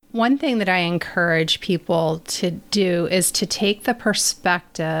One thing that I encourage people to do is to take the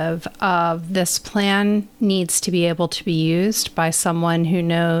perspective of this plan needs to be able to be used by someone who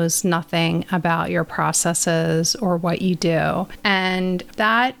knows nothing about your processes or what you do. And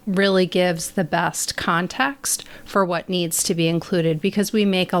that really gives the best context for what needs to be included, because we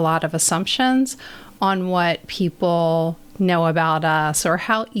make a lot of assumptions on what people know about us or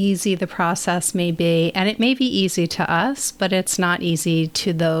how easy the process may be. And it may be easy to us, but it's not easy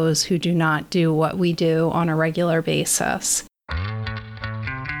to those who do not do what we do on a regular basis.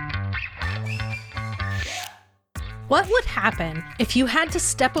 What would happen if you had to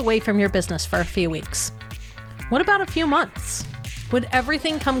step away from your business for a few weeks? What about a few months? Would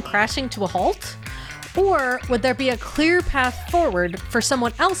everything come crashing to a halt? Or would there be a clear path forward for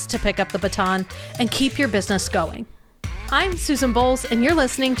someone else to pick up the baton and keep your business going? I'm Susan Bowles, and you're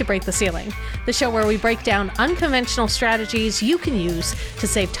listening to Break the Ceiling, the show where we break down unconventional strategies you can use to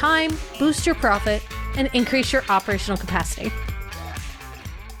save time, boost your profit, and increase your operational capacity.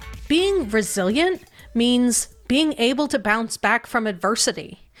 Being resilient means being able to bounce back from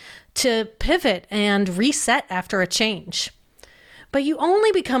adversity, to pivot and reset after a change. But you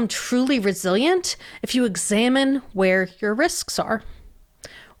only become truly resilient if you examine where your risks are.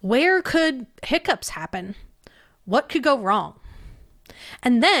 Where could hiccups happen? What could go wrong?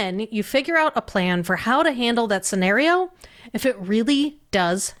 And then you figure out a plan for how to handle that scenario if it really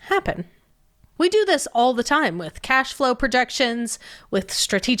does happen. We do this all the time with cash flow projections, with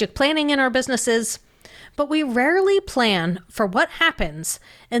strategic planning in our businesses, but we rarely plan for what happens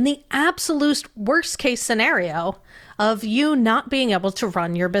in the absolute worst case scenario of you not being able to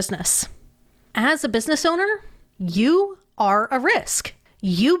run your business. As a business owner, you are a risk.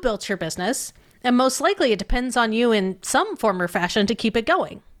 You built your business, and most likely it depends on you in some form or fashion to keep it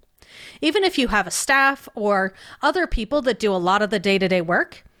going. Even if you have a staff or other people that do a lot of the day-to-day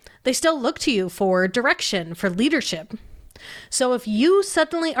work, they still look to you for direction, for leadership. So if you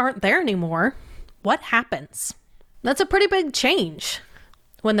suddenly aren't there anymore, what happens? That's a pretty big change.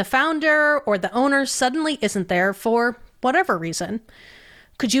 When the founder or the owner suddenly isn't there for whatever reason,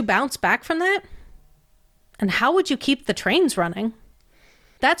 could you bounce back from that? And how would you keep the trains running?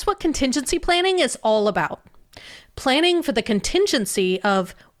 That's what contingency planning is all about. Planning for the contingency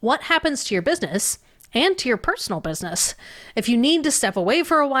of what happens to your business and to your personal business if you need to step away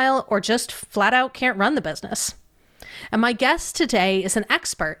for a while or just flat out can't run the business. And my guest today is an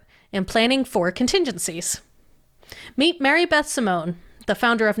expert in planning for contingencies. Meet Mary Beth Simone, the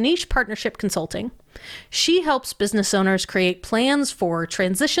founder of Niche Partnership Consulting. She helps business owners create plans for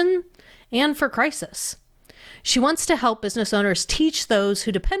transition and for crisis. She wants to help business owners teach those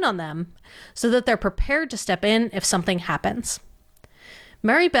who depend on them so that they're prepared to step in if something happens.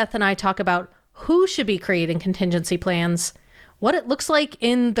 Mary Beth and I talk about who should be creating contingency plans, what it looks like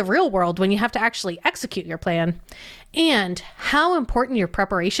in the real world when you have to actually execute your plan, and how important your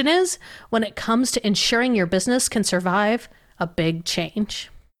preparation is when it comes to ensuring your business can survive a big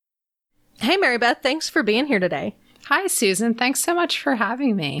change. Hey, Mary Beth, thanks for being here today. Hi, Susan. Thanks so much for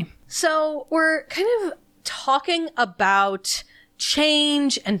having me. So we're kind of talking about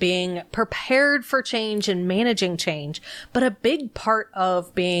change and being prepared for change and managing change. But a big part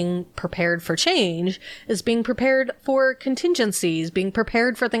of being prepared for change is being prepared for contingencies, being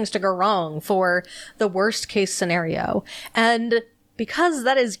prepared for things to go wrong, for the worst case scenario. And because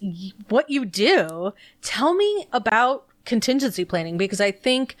that is what you do, tell me about contingency planning, because I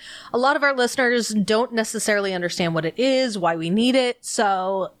think a lot of our listeners don't necessarily understand what it is, why we need it.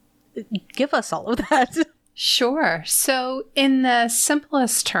 So give us all of that. Sure. So in the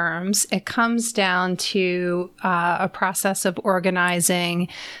simplest terms, it comes down to a process of organizing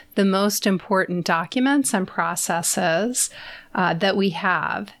the most important documents and processes that we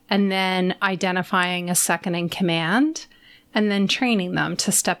have, and then identifying a second in command, and then training them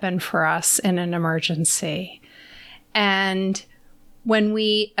to step in for us in an emergency. And when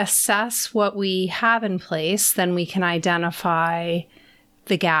we assess what we have in place, then we can identify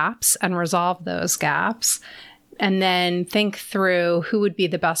the gaps and resolve those gaps, and then think through who would be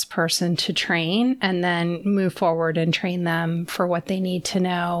the best person to train, and then move forward and train them for what they need to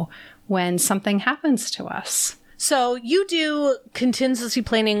know when something happens to us. So you do contingency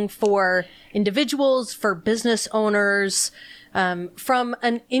planning for individuals, for business owners. From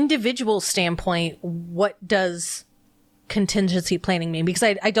an individual standpoint, what does contingency planning mean? Because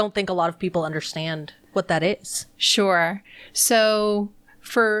I don't think a lot of people understand what that is. Sure. So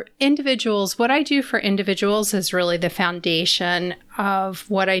for individuals, what I do for individuals is really the foundation of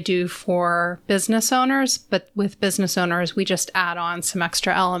what I do for business owners. But with business owners, we just add on some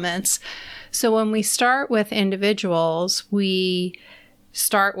extra elements. So when we start with individuals, we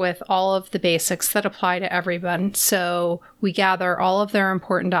start with all of the basics that apply to everyone. So we gather all of their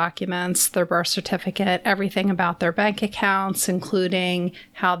important documents, their birth certificate, everything about their bank accounts, including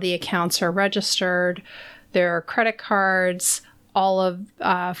how the accounts are registered, their credit cards, all of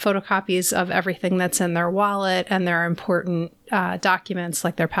photocopies of everything that's in their wallet, and their important documents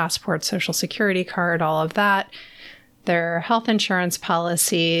like their passport, social security card, all of that, their health insurance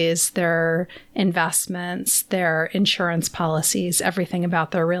policies, their investments, their insurance policies, everything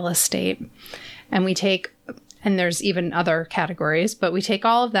about their real estate. And there's even other categories, but we take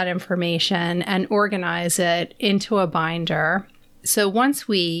all of that information and organize it into a binder. So once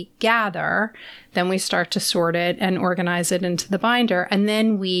we gather, then we start to sort it and organize it into the binder, and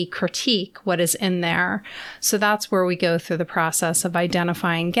then we critique what is in there. So that's where we go through the process of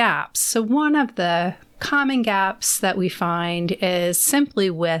identifying gaps. So one of the common gaps that we find is simply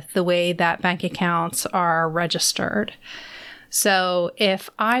with the way that bank accounts are registered. So if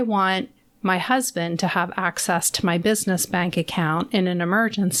I want my husband to have access to my business bank account in an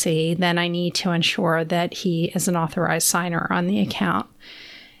emergency, then I need to ensure that he is an authorized signer on the account.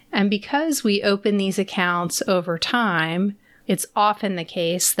 And because we open these accounts over time, it's often the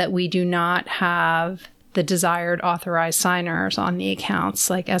case that we do not have the desired authorized signers on the accounts,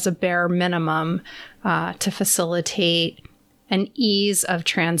 like as a bare minimum, to facilitate an ease of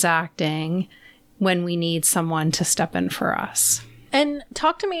transacting when we need someone to step in for us. And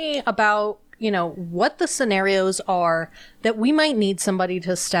talk to me about, what the scenarios are that we might need somebody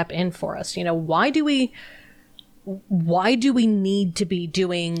to step in for us. Why do we need to be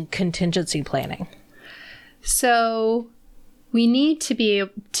doing contingency planning? So we need to be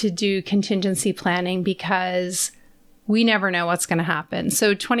able to do contingency planning because we never know what's going to happen.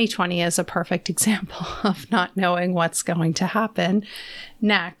 So 2020 is a perfect example of not knowing what's going to happen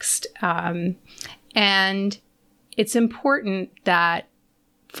next. And it's important that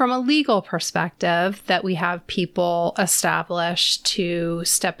from a legal perspective that we have people established to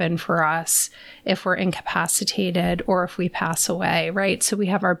step in for us if we're incapacitated or if we pass away, right? So we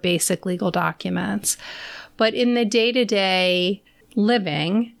have our basic legal documents. But in the day-to-day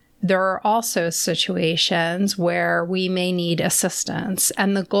living, there are also situations where we may need assistance.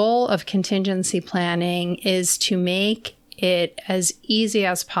 And the goal of contingency planning is to make it as easy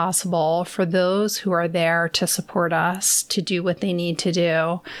as possible for those who are there to support us to do what they need to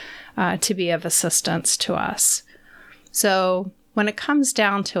do to be of assistance to us. So when it comes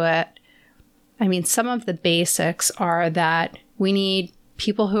down to it, some of the basics are that we need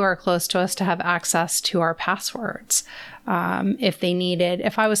people who are close to us to have access to our passwords.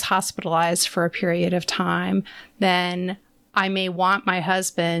 If I was hospitalized for a period of time, then I may want my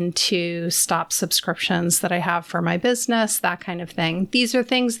husband to stop subscriptions that I have for my business, that kind of thing. These are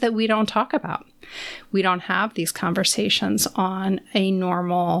things that we don't talk about. We don't have these conversations on a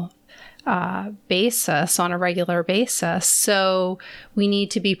normal basis, on a regular basis. So we need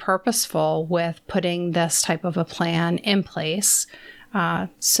to be purposeful with putting this type of a plan in place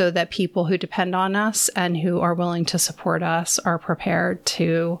so that people who depend on us and who are willing to support us are prepared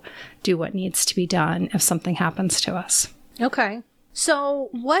to do what needs to be done if something happens to us. Okay. So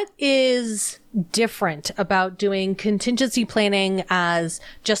what is different about doing contingency planning as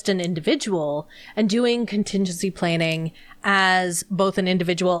just an individual and doing contingency planning as both an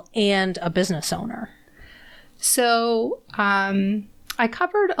individual and a business owner? So I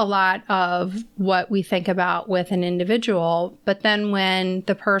covered a lot of what we think about with an individual, but then when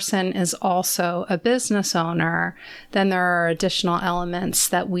the person is also a business owner, then there are additional elements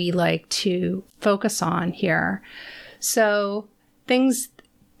that we like to focus on here. So things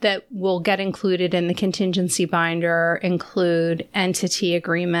that will get included in the contingency binder include entity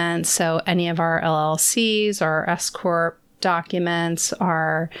agreements. So any of our LLCs, our S-Corp documents,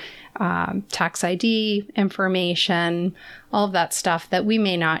 our tax ID information, all of that stuff that we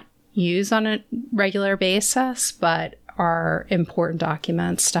may not use on a regular basis, but are important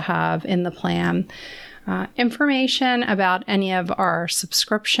documents to have in the plan. Information about any of our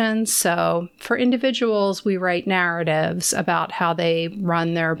subscriptions. So for individuals, we write narratives about how they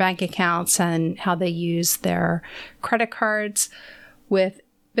run their bank accounts and how they use their credit cards. With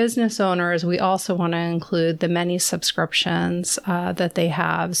business owners, we also want to include the many subscriptions that they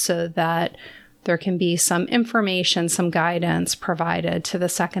have so that there can be some information, some guidance provided to the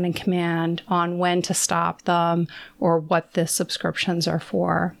second in command on when to stop them or what the subscriptions are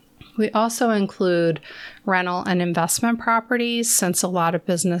for. We also include rental and investment properties, since a lot of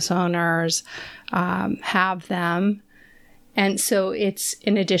business owners have them. And so it's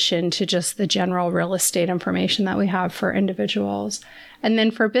in addition to just the general real estate information that we have for individuals. And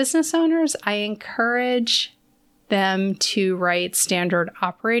then for business owners, I encourage them to write standard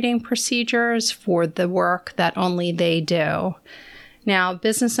operating procedures for the work that only they do. Now,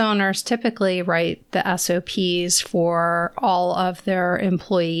 business owners typically write the SOPs for all of their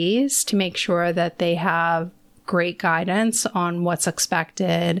employees to make sure that they have great guidance on what's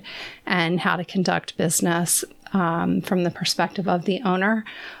expected and how to conduct business from the perspective of the owner.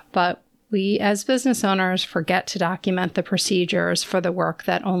 But we, as business owners, forget to document the procedures for the work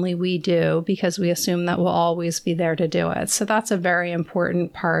that only we do because we assume that we'll always be there to do it. So that's a very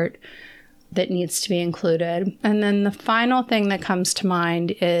important part that needs to be included. And then the final thing that comes to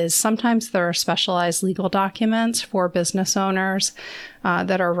mind is sometimes there are specialized legal documents for business owners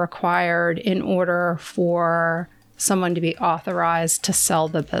that are required in order for someone to be authorized to sell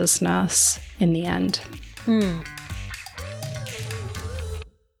the business in the end.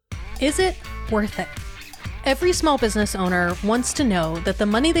 Is it worth it? Every small business owner wants to know that the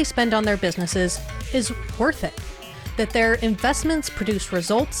money they spend on their businesses is worth it, that their investments produce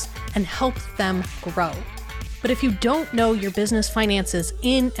results and help them grow. But if you don't know your business finances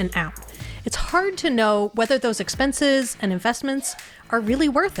in and out, it's hard to know whether those expenses and investments are really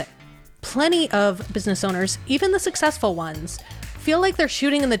worth it. Plenty of business owners, even the successful ones, feel like they're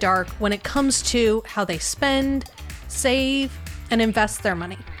shooting in the dark when it comes to how they spend, save, and invest their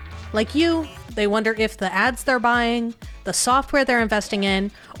money. Like you, they wonder if the ads they're buying, the software they're investing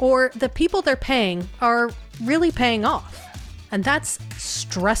in, or the people they're paying are really paying off. And that's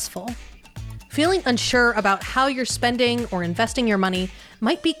stressful. Feeling unsure about how you're spending or investing your money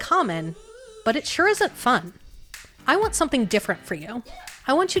might be common, but it sure isn't fun. I want something different for you.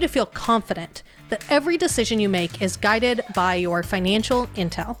 I want you to feel confident that every decision you make is guided by your financial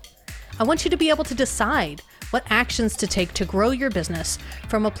intel. I want you to be able to decide what actions to take to grow your business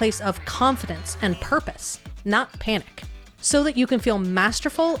from a place of confidence and purpose, not panic, so that you can feel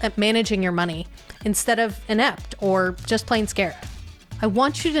masterful at managing your money instead of inept or just plain scared. I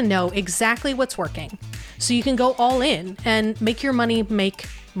want you to know exactly what's working so you can go all in and make your money make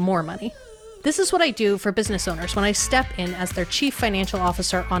more money. This is what I do for business owners when I step in as their chief financial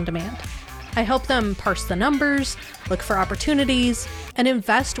officer on demand. I help them parse the numbers, look for opportunities, and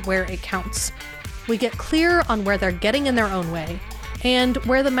invest where it counts. We get clear on where they're getting in their own way and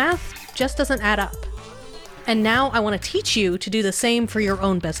where the math just doesn't add up. And now I want to teach you to do the same for your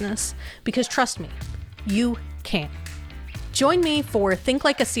own business, because trust me, you can. Join me for Think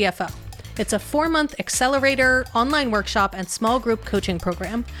Like a CFO. It's a 4-month accelerator, online workshop, and small group coaching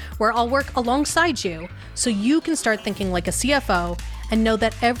program where I'll work alongside you so you can start thinking like a CFO and know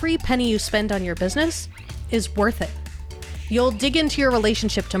that every penny you spend on your business is worth it. You'll dig into your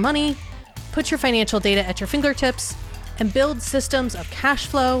relationship to money, put your financial data at your fingertips, and build systems of cash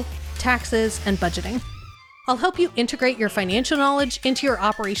flow, taxes, and budgeting. I'll help you integrate your financial knowledge into your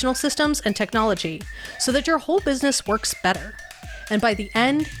operational systems and technology so that your whole business works better. And by the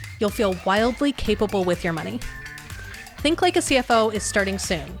end, you'll feel wildly capable with your money. Think Like a CFO is starting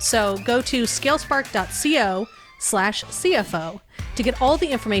soon, so go to scalespark.co/CFO to get all the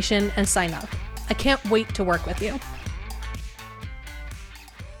information and sign up. I can't wait to work with you.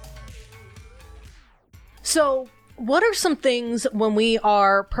 So, what are some things when we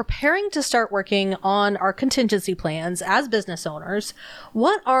are preparing to start working on our contingency plans as business owners?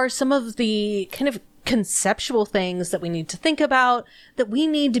 What are some of the kind of conceptual things that we need to think about, that we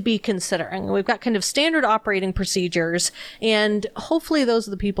need to be considering? We've got kind of standard operating procedures, and hopefully those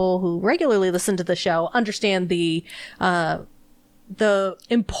are the people who regularly listen to the show understand the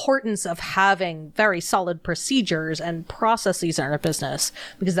importance of having very solid procedures and processes in our business,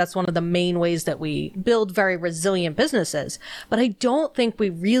 because that's one of the main ways that we build very resilient businesses. But I don't think we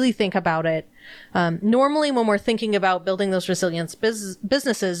really think about it. Normally, when we're thinking about building those resilient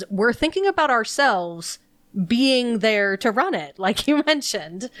businesses, we're thinking about ourselves being there to run it, like you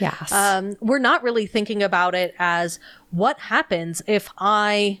mentioned. Yes. We're not really thinking about it as what happens if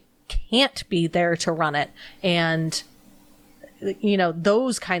I can't be there to run it, and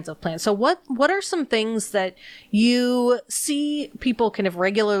those kinds of plans. So what are some things that you see people kind of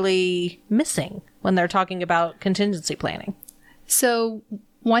regularly missing when they're talking about contingency planning? So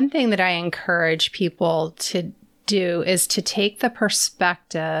one thing that I encourage people to do is to take the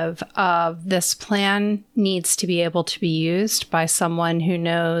perspective of this plan needs to be able to be used by someone who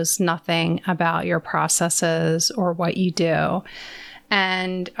knows nothing about your processes or what you do.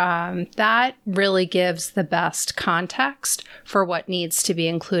 And that really gives the best context for what needs to be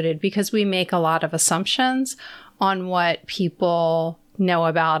included, because we make a lot of assumptions on what people know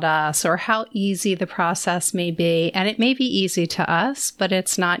about us or how easy the process may be. And it may be easy to us, but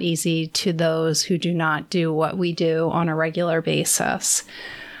it's not easy to those who do not do what we do on a regular basis.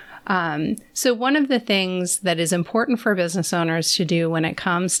 So one of the things that is important for business owners to do when it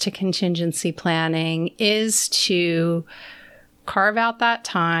comes to contingency planning is to carve out that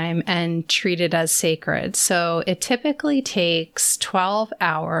time and treat it as sacred. So it typically takes 12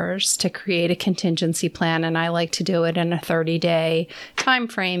 hours to create a contingency plan, and I like to do it in a 30-day time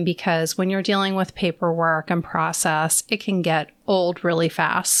frame because when you're dealing with paperwork and process, it can get old really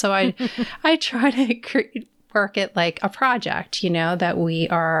fast. So I try to work it like a project, that we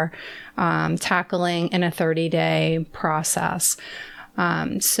are tackling in a 30-day process.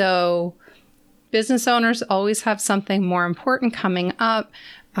 So business owners always have something more important coming up.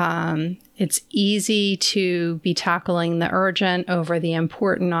 It's easy to be tackling the urgent over the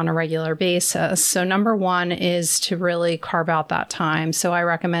important on a regular basis. So number one is to really carve out that time. So I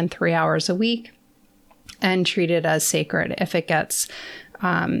recommend 3 hours a week and treat it as sacred. If it gets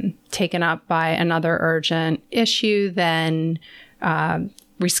taken up by another urgent issue, then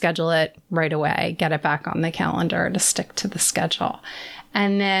reschedule it right away. Get it back on the calendar to stick to the schedule.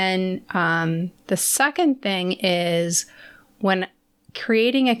 And then the second thing is when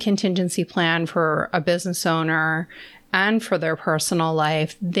creating a contingency plan for a business owner and for their personal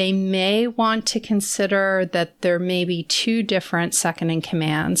life, they may want to consider that there may be two different second in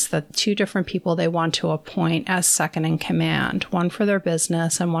commands, the two different people they want to appoint as second in command, one for their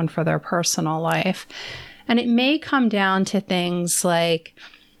business and one for their personal life. And it may come down to things like,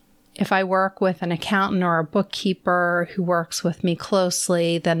 if I work with an accountant or a bookkeeper who works with me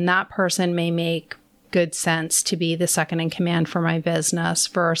closely, then that person may make good sense to be the second in command for my business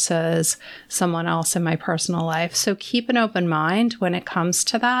versus someone else in my personal life. So keep an open mind when it comes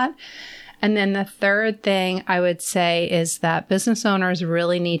to that. And then the third thing I would say is that business owners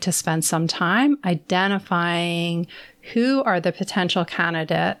really need to spend some time identifying who are the potential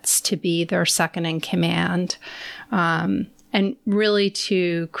candidates to be their second in command. And really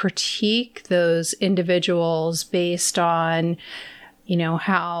to critique those individuals based on,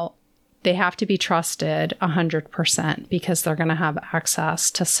 how they have to be trusted 100% because they're going to have access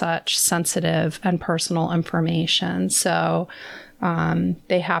to such sensitive and personal information. So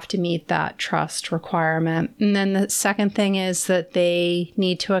they have to meet that trust requirement. And then the second thing is that they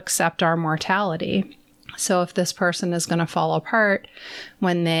need to accept our mortality. So if this person is going to fall apart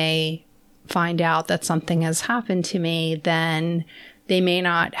when they find out that something has happened to me, then they may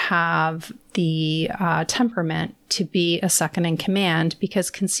not have the temperament to be a second in command because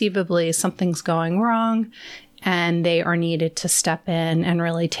conceivably something's going wrong and they are needed to step in and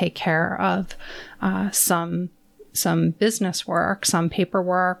really take care of some business work, some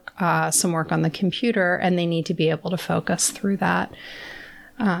paperwork, some work on the computer, and they need to be able to focus through that.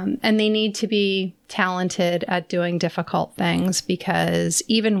 And they need to be talented at doing difficult things because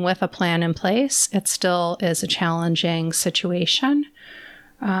even with a plan in place, it still is a challenging situation.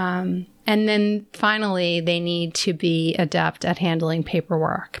 And then finally, they need to be adept at handling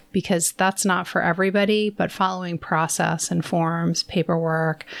paperwork because that's not for everybody, but following process and forms,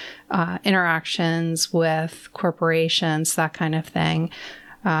 paperwork, interactions with corporations, that kind of thing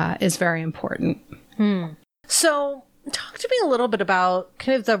is very important. So talk to me a little bit about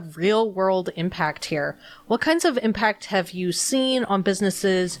kind of the real world impact here. What kinds of impact have you seen on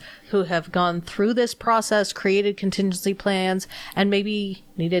businesses who have gone through this process, created contingency plans, and maybe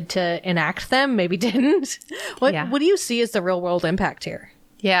needed to enact them, maybe didn't? What do you see as the real world impact here?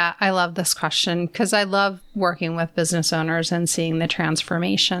 Yeah, I love this question because I love working with business owners and seeing the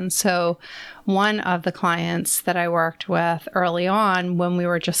transformation. So one of the clients that I worked with early on when we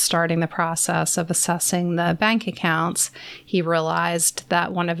were just starting the process of assessing the bank accounts, he realized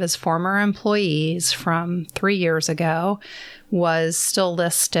that one of his former employees from 3 years ago was still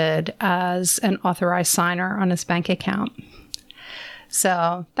listed as an authorized signer on his bank account.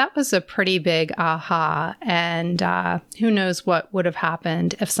 So that was a pretty big aha. And who knows what would have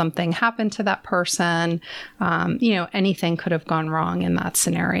happened if something happened to that person. Anything could have gone wrong in that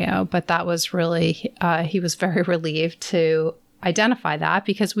scenario. But that was really, he was very relieved to identify that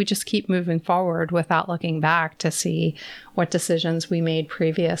because we just keep moving forward without looking back to see what decisions we made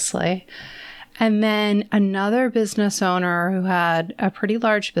previously. And then another business owner who had a pretty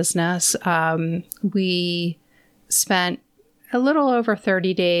large business, we spent a little over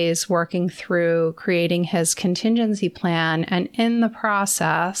 30 days working through creating his contingency plan. And in the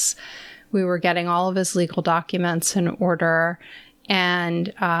process, we were getting all of his legal documents in order.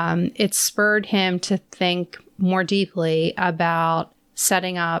 And it spurred him to think more deeply about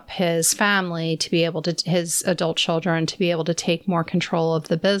setting up his family to be able to, his adult children, to be able to take more control of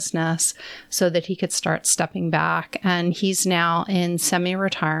the business so that he could start stepping back. And he's now in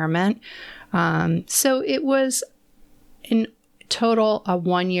semi-retirement. So it was total a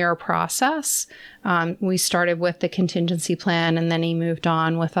 1-year process. We started with the contingency plan, and then he moved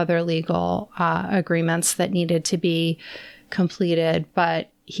on with other legal agreements that needed to be completed.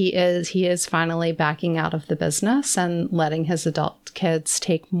 But he is finally backing out of the business and letting his adult kids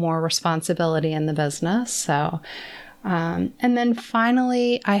take more responsibility in the business. So, and then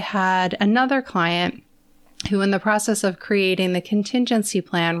finally, I had another client who, in the process of creating the contingency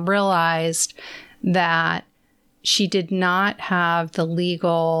plan, realized that she did not have the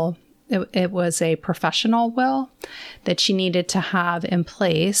legal, it was a professional will that she needed to have in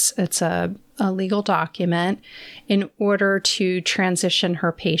place. It's a legal document in order to transition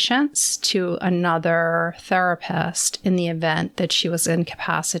her patients to another therapist in the event that she was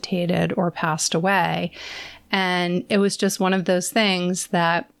incapacitated or passed away. And it was just one of those things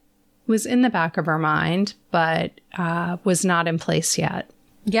that was in the back of her mind, but was not in place yet.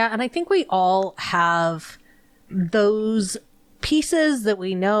 Yeah, and I think we all have those pieces that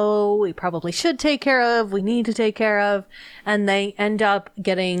we know we probably should take care of, we need to take care of, and they end up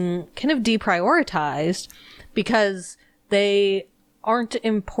getting kind of deprioritized because they aren't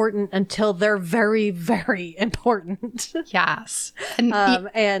important until they're very, very important. Yes.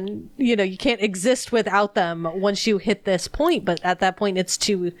 And you know, you can't exist without them once you hit this point, but at that point it's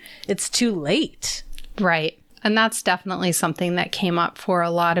too late. Right. And that's definitely something that came up for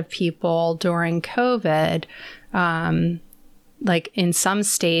a lot of people during COVID. Like in some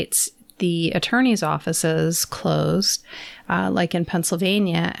states, the attorney's offices closed, like in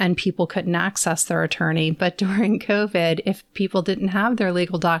Pennsylvania, and people couldn't access their attorney. But during COVID, if people didn't have their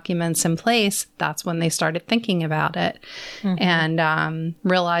legal documents in place, that's when they started thinking about it and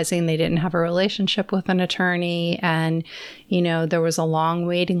realizing they didn't have a relationship with an attorney. And, you know, there was a long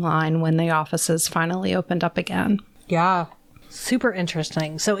waiting line when the offices finally opened up again. Yeah. Super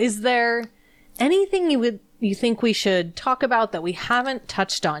interesting. So is there anything you think we should talk about that we haven't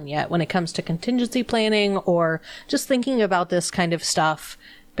touched on yet when it comes to contingency planning or just thinking about this kind of stuff,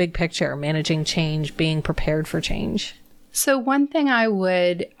 big picture, managing change, being prepared for change? So one thing I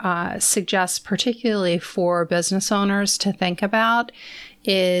would suggest, particularly for business owners to think about,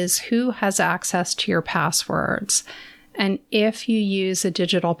 is who has access to your passwords. And if you use a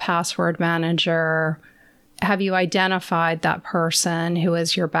digital password manager, have you identified that person who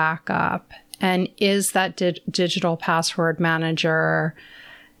is your backup? And is that digital password manager,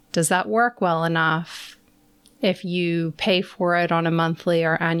 does that work well enough? If you pay for it on a monthly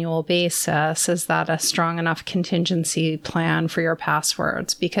or annual basis, is that a strong enough contingency plan for your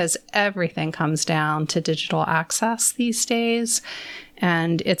passwords? Because everything comes down to digital access these days.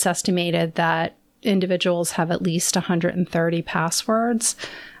 And it's estimated that individuals have at least 130 passwords.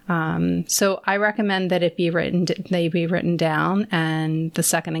 So I recommend that they be written down and the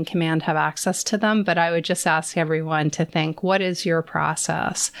second in command have access to them. But I would just ask everyone to think, what is your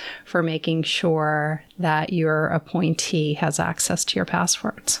process for making sure that your appointee has access to your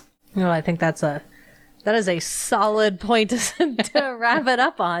passwords? Well, I think that is a solid point to wrap it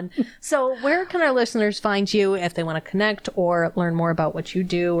up on. So where can our listeners find you if they want to connect or learn more about what you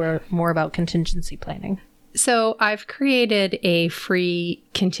do or more about contingency planning? So I've created a free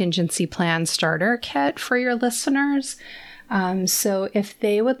contingency plan starter kit for your listeners. So if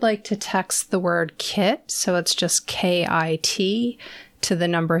they would like to text the word KIT, so it's just KIT, to the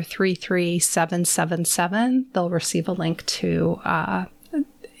number 33777, they'll receive a link to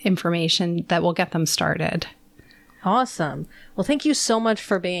information that will get them started. Awesome. Well, thank you so much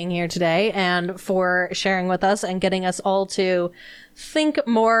for being here today and for sharing with us and getting us all to think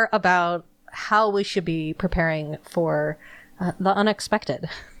more about how we should be preparing for the unexpected.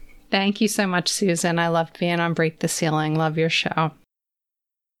 Thank you so much, Susan. I loved being on Break the Ceiling. Love your show.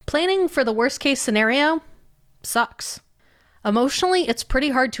 Planning for the worst case scenario sucks. Emotionally, it's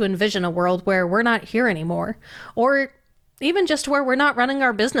pretty hard to envision a world where we're not here anymore, or even just where we're not running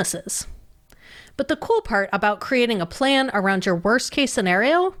our businesses. But the cool part about creating a plan around your worst case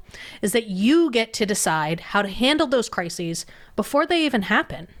scenario is that you get to decide how to handle those crises before they even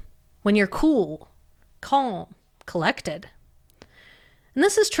happen. When you're cool, calm, collected. And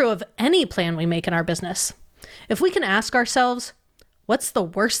this is true of any plan we make in our business. If we can ask ourselves, what's the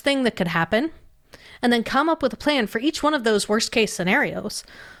worst thing that could happen? And then come up with a plan for each one of those worst case scenarios,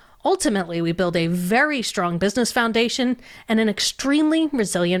 ultimately we build a very strong business foundation and an extremely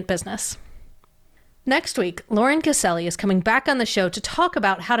resilient business. Next week, Lauren Caselli is coming back on the show to talk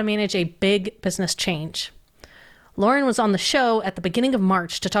about how to manage a big business change. Lauren was on the show at the beginning of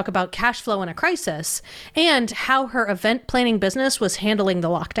March to talk about cash flow in a crisis and how her event planning business was handling the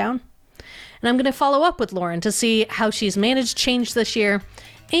lockdown. And I'm going to follow up with Lauren to see how she's managed change this year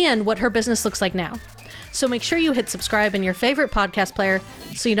and what her business looks like now. so make sure you hit subscribe in your favorite podcast player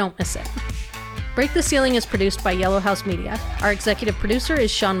so you don't miss it. Break the Ceiling is produced by Yellow House Media. Our executive producer is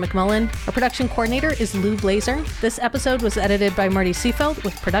Sean McMullen. Our production coordinator is Lou Blazer. This episode was edited by Marty Seafeld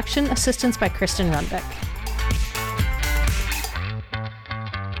with production assistance by Kristen Runbeck.